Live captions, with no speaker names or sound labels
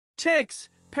Ticks,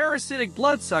 parasitic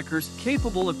bloodsuckers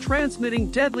capable of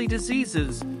transmitting deadly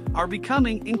diseases, are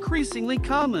becoming increasingly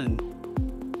common.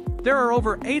 There are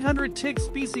over 800 tick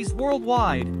species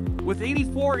worldwide, with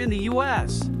 84 in the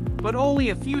US, but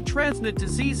only a few transmit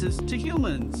diseases to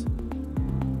humans.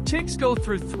 Ticks go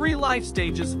through 3 life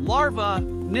stages: larva,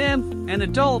 nymph, and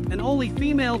adult, and only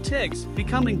female ticks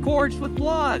become engorged with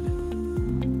blood.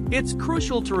 It's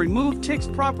crucial to remove ticks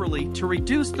properly to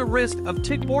reduce the risk of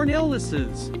tick-borne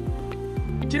illnesses.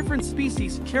 Different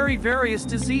species carry various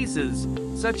diseases,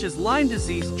 such as Lyme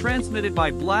disease transmitted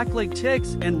by blacklegged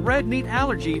ticks and red meat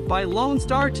allergy by lone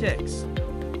star ticks.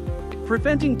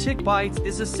 Preventing tick bites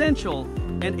is essential,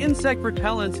 and insect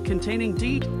repellents containing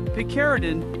DEET,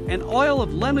 picaridin, and oil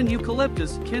of lemon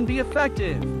eucalyptus can be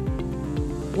effective.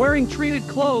 Wearing treated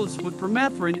clothes with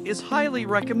permethrin is highly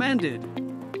recommended.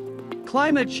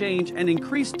 Climate change and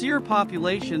increased deer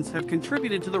populations have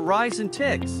contributed to the rise in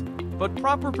ticks, but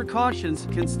proper precautions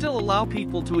can still allow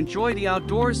people to enjoy the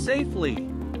outdoors safely.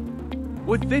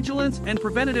 With vigilance and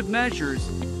preventative measures,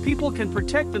 people can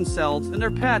protect themselves and their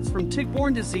pets from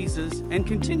tick-borne diseases and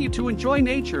continue to enjoy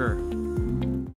nature.